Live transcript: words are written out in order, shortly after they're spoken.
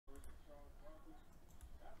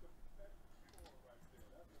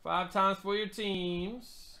5 times for your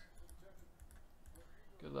teams.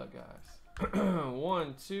 Good luck, guys.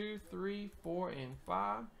 1, 2, 3, 4, and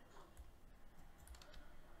 5.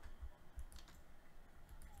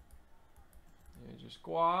 There's your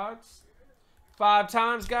squads. 5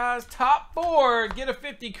 times, guys. Top 4. Get a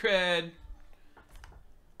 50 cred.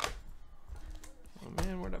 Oh,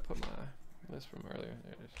 man. Where'd I put my list from earlier?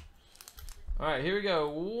 There it is. All right, here we go.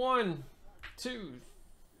 1, 2,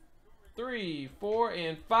 3, 4,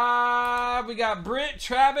 and 5. We got Brent,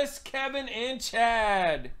 Travis, Kevin, and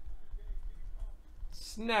Chad.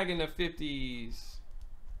 Snagging the 50s.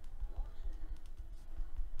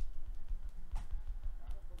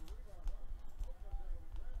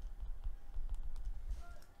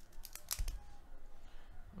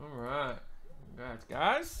 All right. Congrats,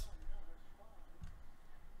 guys.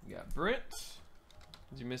 We got Brent.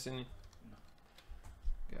 Did you miss any?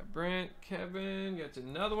 Got Brent, Kevin. Got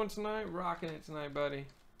another one tonight. Rocking it tonight, buddy.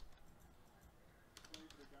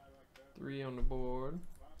 3 on the board.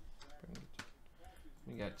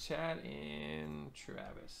 We got Chad and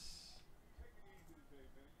Travis.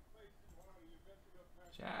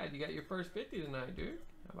 Chad, you got your first 50 tonight, dude.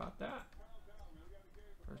 How about that?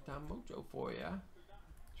 First time mojo for ya.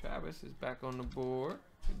 Travis is back on the board.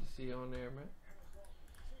 Good to see you on there, man.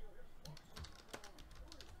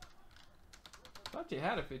 Thought you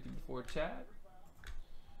had a 50 before, Chad.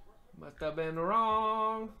 Must have been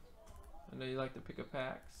wrong. I know you like to pick up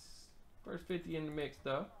packs. First 50 in the mix,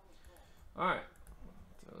 though. Alright.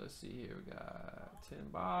 So let's see here. We got 10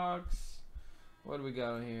 box. What do we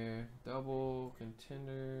got on here? Double,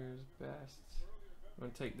 contenders, best. I'm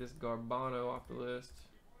going to take this Garbano off the list.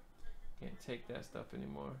 Can't take that stuff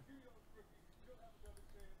anymore.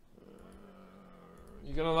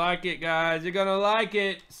 You're going to like it, guys. You're going to like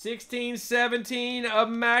it. 16, 17,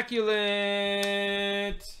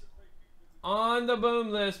 Immaculate. On the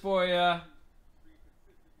boom list for you.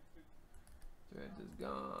 Threads is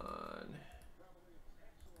gone.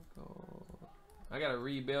 Gold. I got to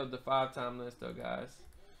rebuild the 5-time list, though, guys.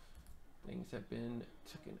 Things have been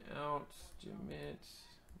taken out. Jim Mint.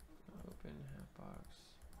 Open half box.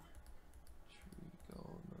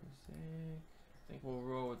 Gold mosaic. I think we'll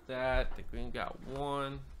roll with that. I think we got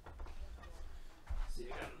one. See, I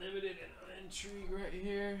got limited and intrigue right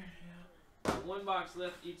here. Yeah. 1 box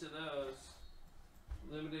left each of those.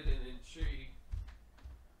 Limited and intrigue.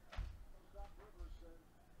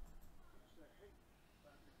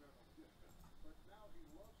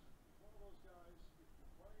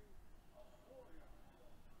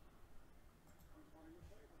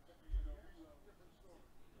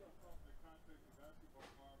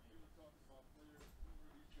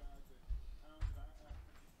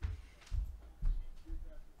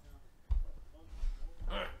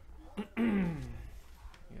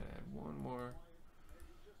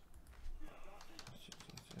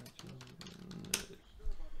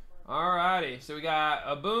 Alrighty, so we got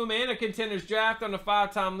a boom and a contenders draft on the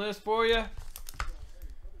 5-time list for you.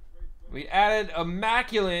 We added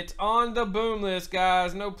Immaculate on the boom list,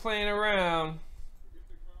 guys. No playing around.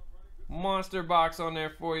 Monster box on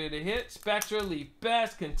there for you to hit. Spectra, Leaf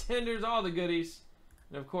Best, contenders, all the goodies.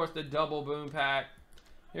 And of course the double boom pack.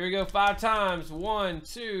 Here we go, 5 times. 1,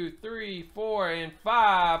 2, 3, 4, and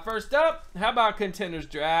 5. First up, how about contenders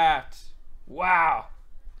draft? Wow.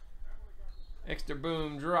 Extra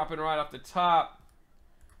boom dropping right off the top.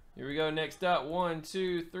 Here we go. Next up, 1,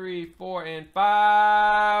 2, 3, 4, and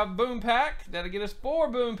 5. Boom pack. That'll get us 4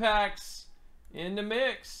 boom packs in the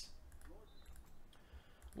mix.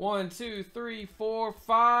 1, 2, 3, 4,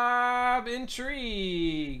 5.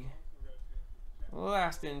 Intrigue.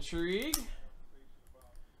 Last intrigue.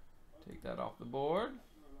 Take that off the board.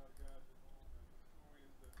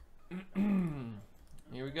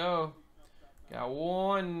 Here we go. Got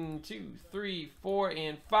 1, 2, 3, 4,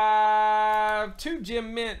 and 5. 2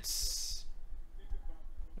 gem mints.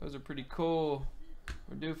 Those are pretty cool.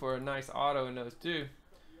 We're due for a nice auto in those too.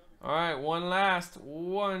 All right, one last.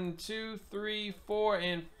 1, 2, 3, 4,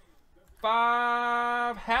 and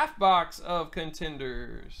 5. Half box of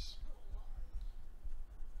contenders.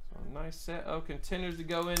 So a nice set of contenders to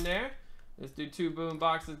go in there. Let's do 2 boom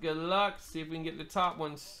boxes. Good luck. See if we can get the top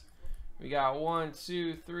ones. We got 1,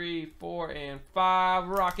 2, 3, 4, and 5.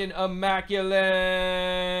 Rocking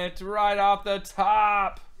Immaculate right off the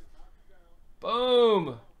top.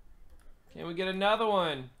 Boom. Can we get another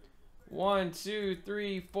one? 1, 2,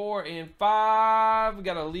 3, 4, and 5. We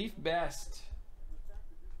got a Leaf Best.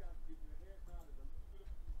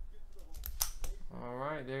 All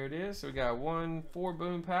right, there it is. So we got 4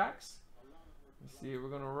 boom packs. Let's see what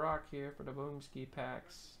we're gonna rock here for the boom ski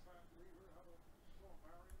packs.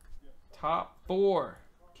 Top 4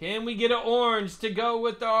 Can we get an orange to go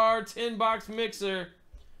with our 10-box mixer?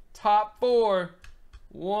 Top 4.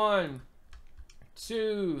 1,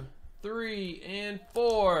 2, 3, and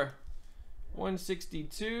 4.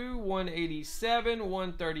 162, 187,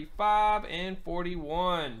 135, and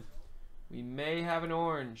 41. We may have an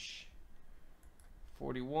orange.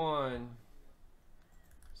 41,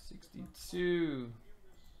 62,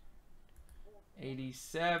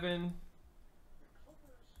 87,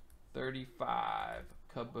 35.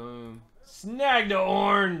 Kaboom. Snag the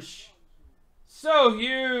orange. So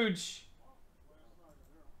huge.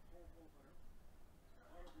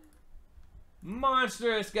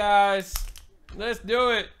 Monstrous, guys. Let's do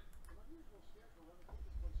it.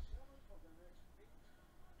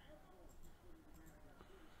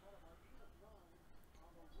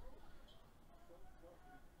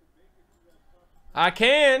 I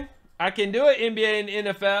can do it, NBA and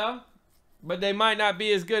NFL, but they might not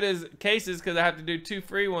be as good as cases because I have to do 2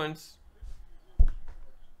 free ones.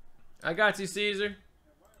 I got you, Caesar.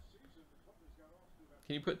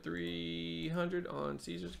 Can you put 300 on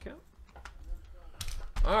Caesar's account?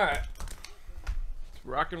 All right, let's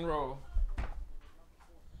rock and roll.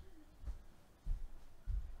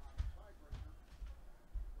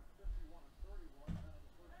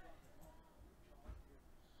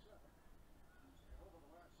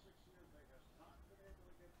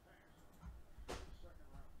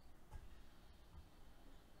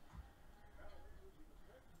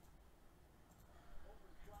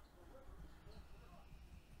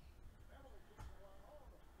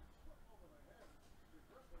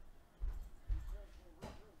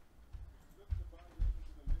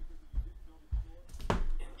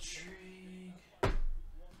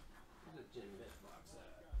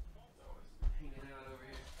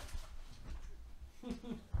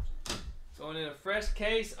 Going in a fresh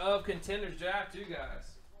case of Contenders Draft 2, guys.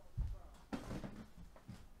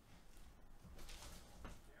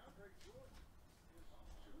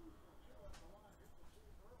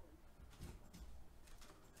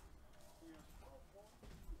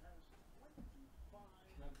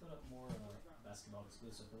 Can I put up more basketball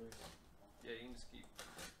exclusive players? Yeah, you can just keep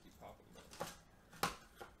popping them up.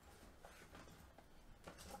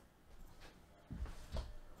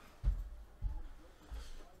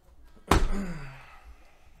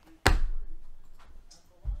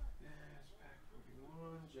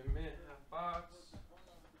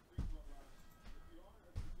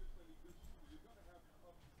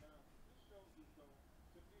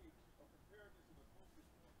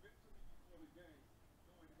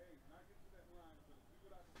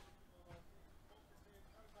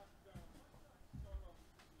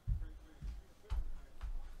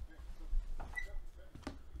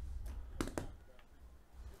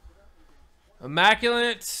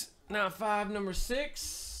 Immaculate, not 5, number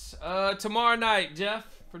 6. Tomorrow night, Jeff,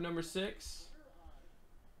 for number 6.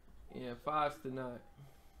 Yeah, 5's tonight.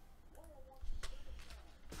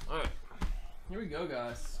 Alright, here we go,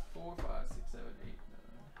 guys. 4, 5, 6, 7, 8,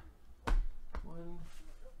 9. 1,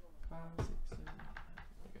 5, 6, 7, 8.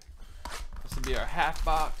 Okay. This will be our half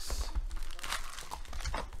box.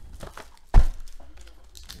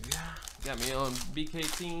 Yeah, got me on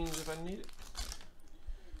BK teams if I need it.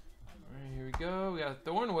 Here we go. We got a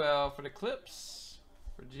Thornwell for the Clips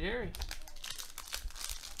for Jerry.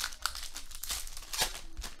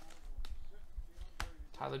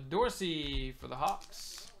 Tyler Dorsey for the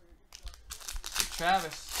Hawks for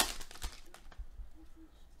Travis.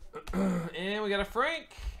 And we got a Frank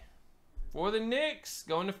for the Knicks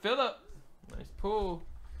going to Phillip. Nice pull.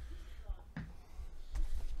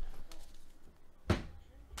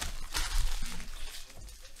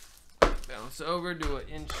 Bounce over, do an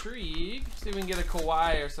intrigue. See if we can get a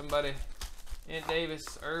Kawhi or somebody. Ant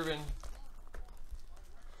Davis, Irvin.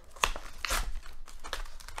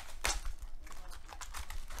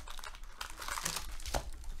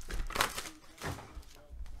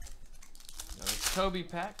 Nice Kobe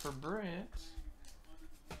pack for Brent.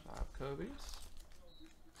 5 Kobe's.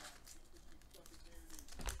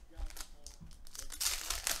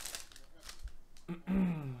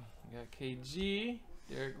 Got KG.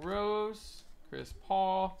 Derrick Rose, Chris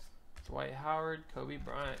Paul, Dwight Howard, Kobe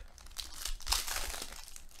Bryant.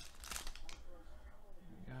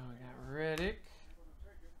 There we go. We got Reddick.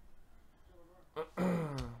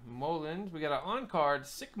 Mullins. We got an on-card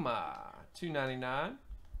Sigma, $2.99.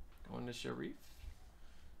 Going to Sharif.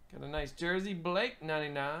 Got a nice jersey. Blake,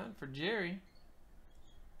 $99 for Jerry.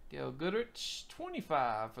 Gail Goodrich,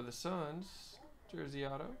 $25 for the Suns. Jersey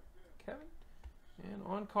auto. Kevin. And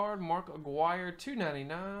on card, Mark Aguirre,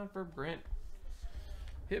 $2.99 for Brent.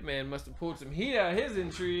 Hitman must have pulled some heat out of his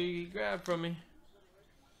intrigue. He grabbed from me.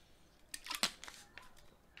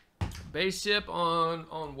 Base ship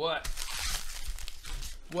on what?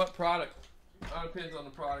 What product? All depends on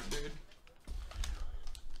the product, dude.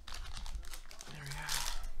 There we go.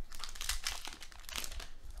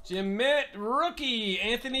 Jim Mint rookie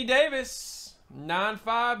Anthony Davis.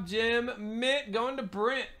 9-5 Jim Mint going to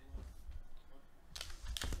Brent.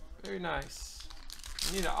 Very nice.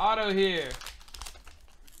 We need an auto here.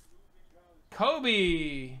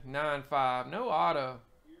 Kobe 9-5. No auto.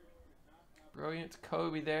 Brilliant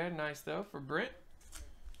Kobe there. Nice though for Brent.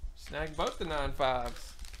 Snag both the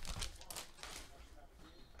 9-5s.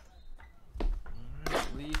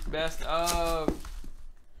 Alright, Leaf best of.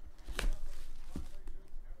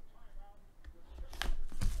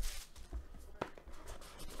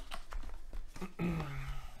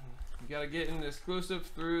 You gotta get an exclusive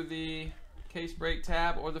through the case break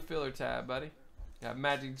tab or the filler tab, buddy. Got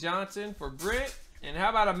Magic Johnson for Brent. And how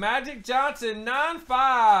about a Magic Johnson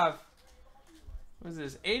 9-5? What is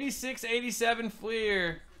this? 86-87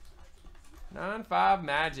 Fleer. 9-5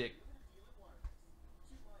 Magic.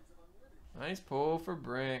 Nice pull for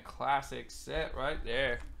Brent. Classic set right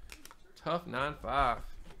there. Tough 9-5.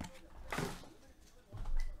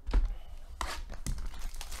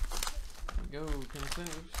 Go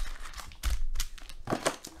contenders.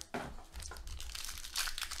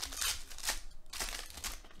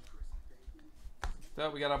 So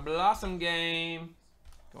we got a Blossom game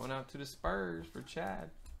going out to the Spurs for Chad.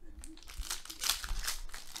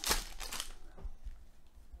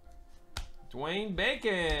 Dwayne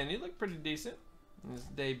Bacon, he looked pretty decent in his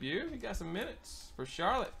debut. He got some minutes for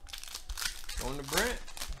Charlotte. Going to Brent.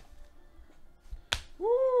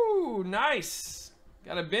 Woo, nice.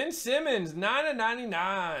 Got a Ben Simmons,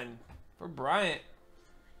 9/99 for Bryant.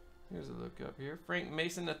 Here's a look up here. Frank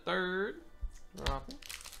Mason III. Dropping.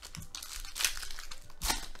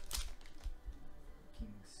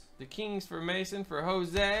 The Kings for Mason. For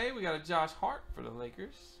Jose, we got a Josh Hart for the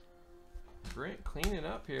Lakers. Brent cleaning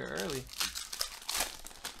up here early.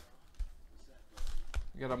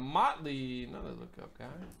 We got a Motley, another look up guy.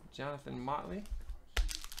 Jonathan Motley.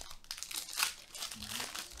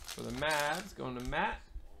 For the Mavs, going to Matt.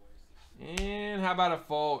 And how about a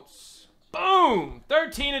Fultz? Boom!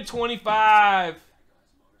 13/25.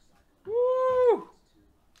 Woo!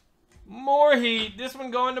 More heat. This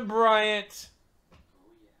one going to Bryant.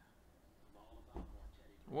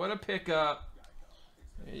 What a pickup.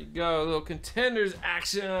 There you go. A little contenders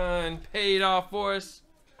action. Paid off for us.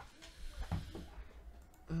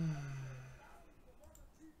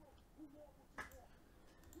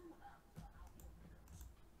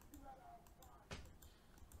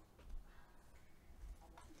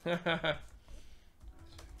 All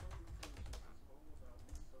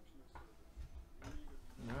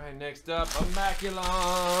right, next up,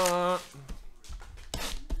 Immaculate.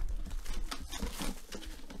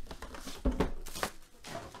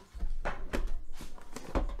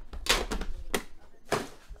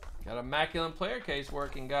 Got Immaculate player case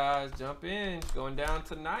working, guys. Jump in. It's going down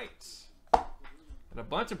tonight. Got a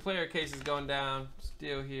bunch of player cases going down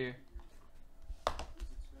still here.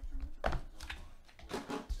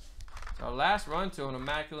 Our last run to an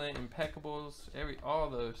Immaculate, Impeccables,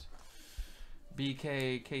 all those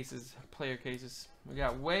BK cases, player cases. We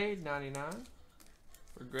got Wade, 99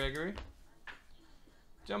 for Gregory.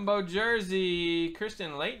 Jumbo jersey,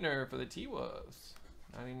 Christian Laettner for the T-Wolves,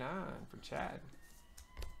 99 for Chad.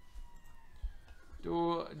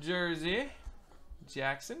 Dual jersey,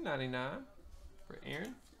 Jackson, 99 for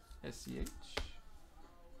Aaron, SCH.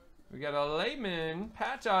 We got a Layman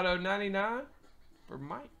patch auto, 99 for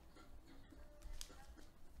Mike.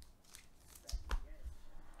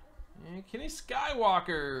 And Kenny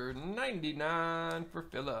Skywalker, 99 for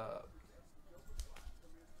Phillip.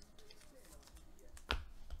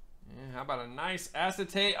 And how about a nice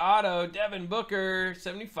acetate auto, Devin Booker,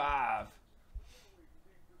 75.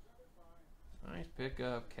 Nice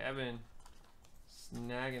pickup, Kevin.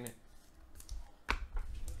 Snagging it.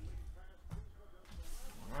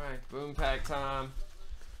 Alright, boom pack time.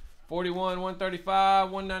 41, 135,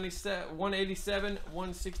 197, 187,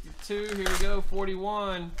 162. Here we go,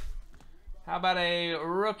 41. How about a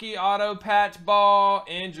rookie auto patch ball,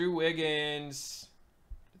 Andrew Wiggins.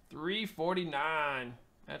 349.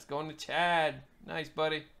 That's going to Chad. Nice,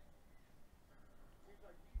 buddy.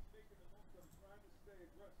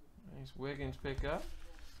 Nice Wiggins pickup.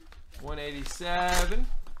 187.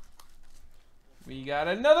 We got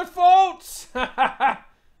another Fultz.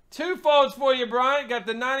 2 Fultz for you, Brian. Got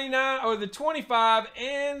the 99 or the 25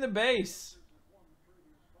 and the base.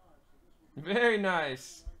 Very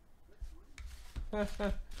nice.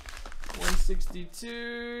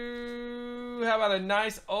 162. How about a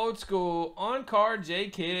nice old school on card J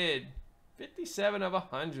Kidd? 57 of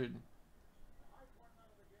 100.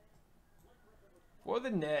 For the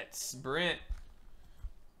Nets, Brent.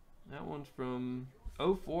 That one's from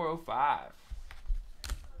 0405.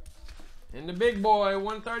 And the big boy,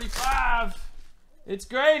 135. It's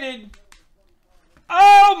graded.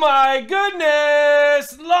 Oh my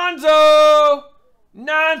goodness! Lonzo!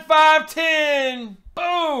 9-5-10.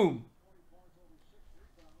 Boom!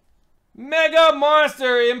 Mega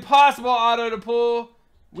monster. Impossible auto to pull.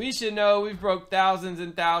 We should know we've broke thousands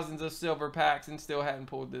and thousands of silver packs and still hadn't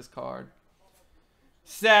pulled this card.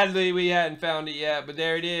 Sadly, we hadn't found it yet, but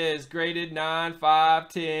there it is. Graded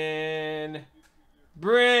 9-5-10.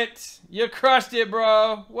 Brent, you crushed it,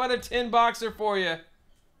 bro. What a 10 boxer for you.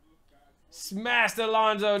 Smashed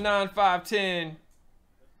Alonzo 9-5-10.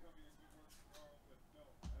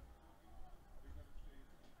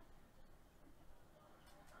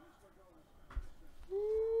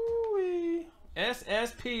 Ooh-wee.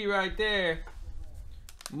 SSP right there.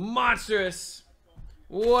 Monstrous.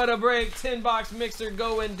 What a break. 10 box mixer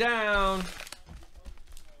going down.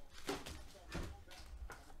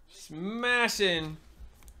 Smashing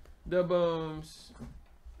the booms.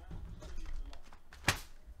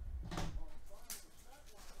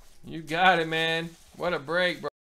 You got it, man. What a break, bro.